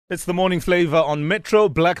It's the morning flavor on Metro,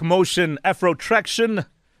 Black Motion, Afro Traction,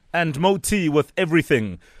 and Moti with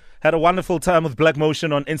everything. Had a wonderful time with Black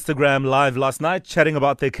Motion on Instagram Live last night, chatting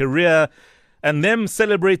about their career and them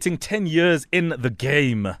celebrating 10 years in the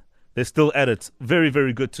game. They're still at it. Very,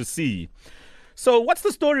 very good to see. So what's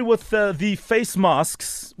the story with the face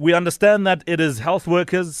masks? We understand that it is health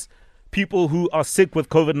workers, people who are sick with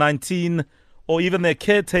COVID-19, or even their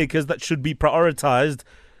caretakers that should be prioritized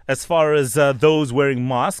as far as those wearing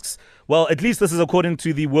masks. Well, at least this is according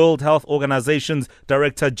to the World Health Organization's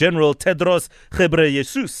Director General, Tedros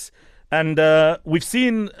Ghebreyesus. And we've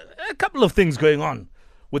seen a couple of things going on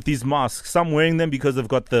with these masks. Some wearing them because they've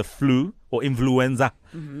got the flu or influenza.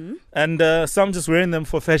 Mm-hmm. And some just wearing them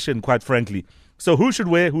for fashion, quite frankly. So who should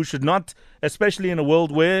wear, who should not, especially in a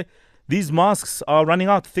world where these masks are running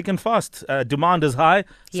out thick and fast. Demand is high,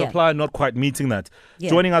 supply not quite meeting that. Yeah.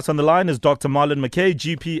 Joining us on the line is Dr. Marlon McKay,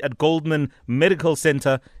 GP at Goldman Medical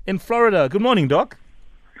Center in Florida. Good morning, Doc.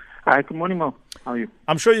 Hi, good morning, Mo. How are you?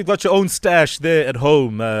 I'm sure you've got your own stash there at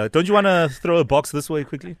home. Don't you want to throw a box this way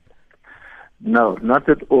quickly? No, not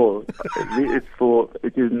at all.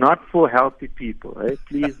 It is not for healthy people. Right?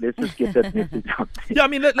 Please, let's just get that message out. Yeah, I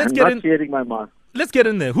mean, let's I'm get not in. sharing my mask. Let's get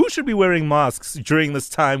in there. Who should be wearing masks during this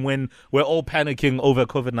time when we're all panicking over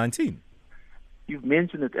COVID-19? You've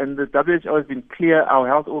mentioned it, and the WHO has been clear. Our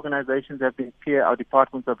health organizations have been clear. Our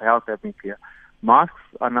departments of health have been clear. Masks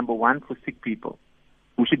are number one for sick people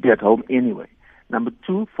who should be at home anyway. Number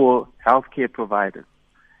two for healthcare providers,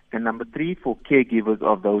 and number three for caregivers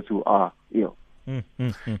of those who are ill.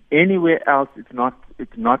 Mm-hmm. Anywhere else, it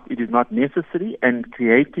is not necessary, and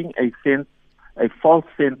creating a false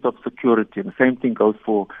sense of security. And the same thing goes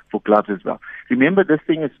for gloves as well. Remember, this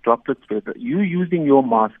thing is droplet spread. You using your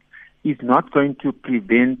mask is not going to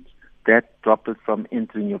prevent that droplet from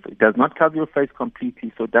entering your face. It does not cover your face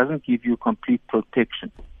completely, so it doesn't give you complete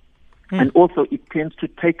protection. And also, it tends to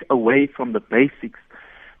take away from the basics,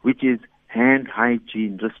 which is hand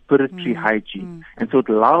hygiene, respiratory hygiene. And so it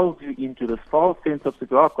allows you into this false sense of,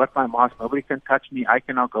 oh, I've got my mask, nobody can touch me, I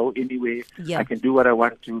can now go anywhere, I can do what I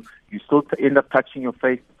want to. You still end up touching your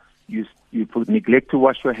face, you neglect to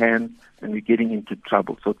wash your hands, and you're getting into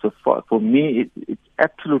trouble. So for me, it's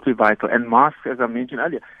absolutely vital. And masks, as I mentioned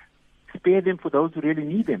earlier, spare them for those who really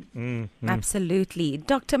need them. Mm-hmm. Absolutely.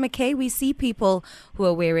 Dr. McKay, we see people who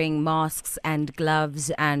are wearing masks and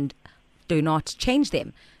gloves and do not change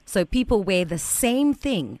them. So people wear the same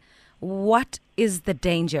thing. What is the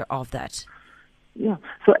danger of that? Yeah,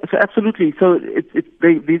 so absolutely. So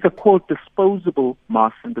these are called disposable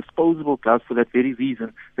masks and disposable gloves for that very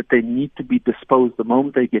reason, that they need to be disposed the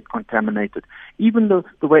moment they get contaminated. Even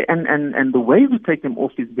the way and the way we take them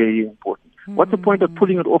off is very important. What's the point of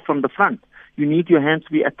pulling it off from the front? You need your hands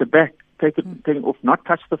to be at the back. Take it off, not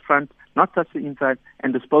touch the front, not touch the inside,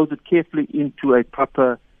 and dispose it carefully into a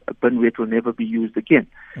proper bin where it will never be used again.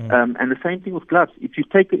 And the same thing with gloves. If you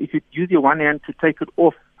use your one hand to take it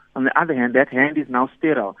off, on the other hand, that hand is now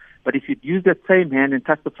sterile. But if you use that same hand and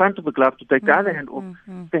touch the front of the glove to take the other hand off,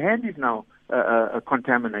 the hand is now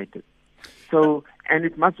contaminated. So, and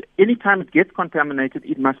anytime it gets contaminated,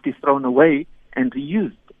 it must be thrown away and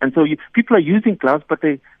reused. And so people are using gloves, but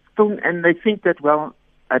they think that, well,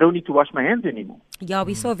 I don't need to wash my hands anymore. Yeah,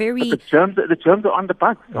 we saw very... But the germs are on the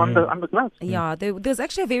bugs, on the gloves. Yeah, there's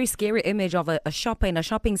actually a very scary image of a shopper in a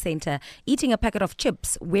shopping center eating a packet of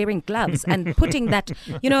chips, wearing gloves, and putting that,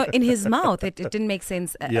 in his mouth. It didn't make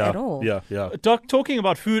sense at all. Yeah. Doc, talking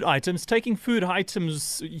about food items, taking food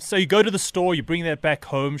items, so you go to the store, you bring that back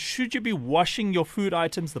home. Should you be washing your food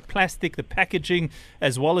items, the plastic, the packaging,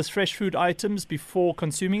 as well as fresh food items before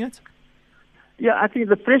consuming it? Yeah, I think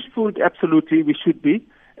the fresh food, absolutely, we should be.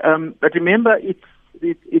 But remember,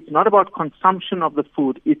 it's not about consumption of the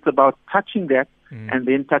food. It's about touching that and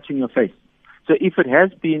then touching your face. So if it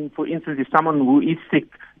has been, for instance, if someone who is sick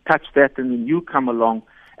touch that and then you come along,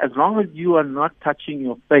 as long as you are not touching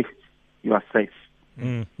your face, you are safe.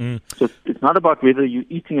 Mm-hmm. So it's not about whether you're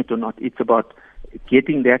eating it or not. It's about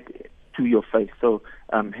getting that to your face. So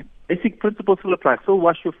basic principles will apply. Still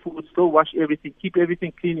wash your food, still wash everything, keep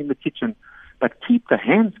everything clean in the kitchen, but keep the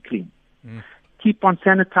hands clean. Keep on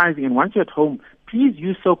sanitizing, and once you're at home, please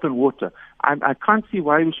use soap and water. I can't see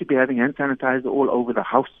why we should be having hand sanitizer all over the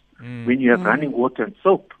house when you have running water and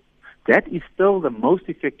soap. That is still the most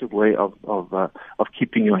effective way of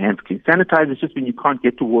keeping your hands clean. Sanitizer is just when you can't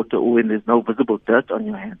get to water or when there's no visible dirt on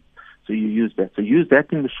your hands. So you use that. So use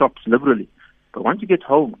that in the shops liberally. But once you get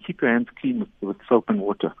home, keep your hands clean with soap and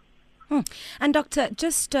water. And doctor,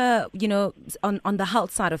 just on the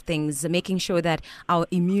health side of things, making sure that our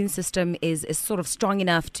immune system is sort of strong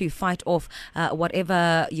enough to fight off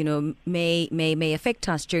whatever may affect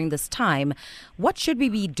us during this time. What should we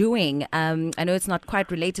be doing? I know it's not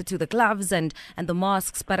quite related to the gloves and the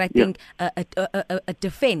masks, but I think a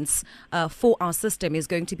defense for our system is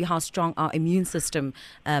going to be how strong our immune system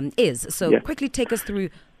is. So quickly take us through.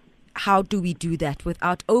 How do we do that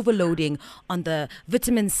without overloading on the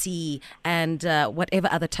vitamin C and whatever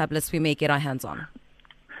other tablets we may get our hands on?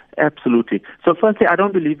 Absolutely. So firstly, I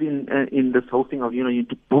don't believe in this whole thing of, you need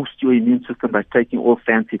to boost your immune system by taking all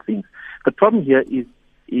fancy things. The problem here is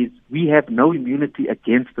we have no immunity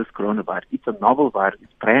against this coronavirus. It's a novel virus.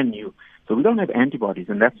 It's brand new. So we don't have antibodies,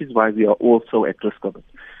 and that is why we are also at risk of it.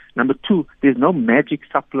 Number two, there's no magic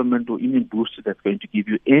supplement or immune booster that's going to give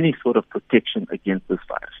you any sort of protection against this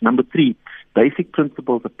virus. Number three, basic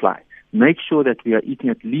principles apply. Make sure that we are eating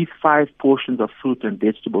at least 5 portions of fruit and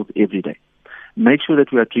vegetables every day. Make sure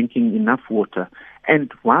that we are drinking enough water.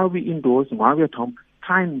 And while we're indoors and while we're at home,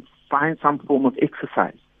 try and find some form of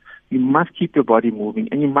exercise. You must keep your body moving,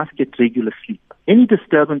 and you must get regular sleep. Any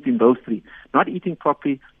disturbance in those three, not eating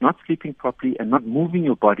properly, not sleeping properly, and not moving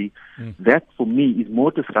your body, that for me is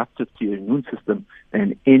more disruptive to your immune system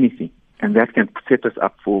than anything. And that can set us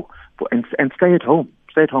up and stay at home.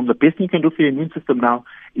 Stay at home. The best thing you can do for your immune system now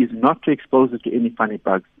is not to expose it to any funny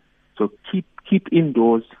bugs. So keep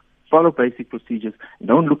indoors, follow basic procedures, and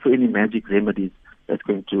don't look for any magic remedies that's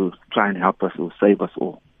going to try and help us or save us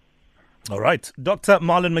all. All right. Dr.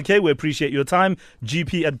 Marlon McKay, we appreciate your time.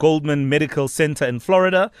 GP at Goldman Medical Center in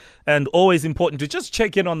Florida. And always important to just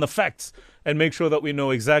check in on the facts and make sure that we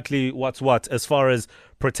know exactly what's what as far as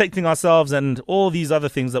protecting ourselves and all these other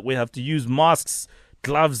things that we have to use, masks,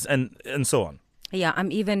 gloves, and so on. Yeah,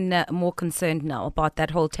 I'm even more concerned now about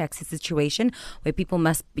that whole taxi situation where people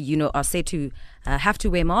must, are said to have to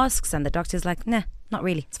wear masks, and the doctor's like, nah, not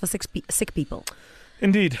really. It's for sick people.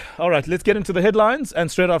 Indeed. All right, let's get into the headlines, and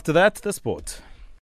straight after that, the sport.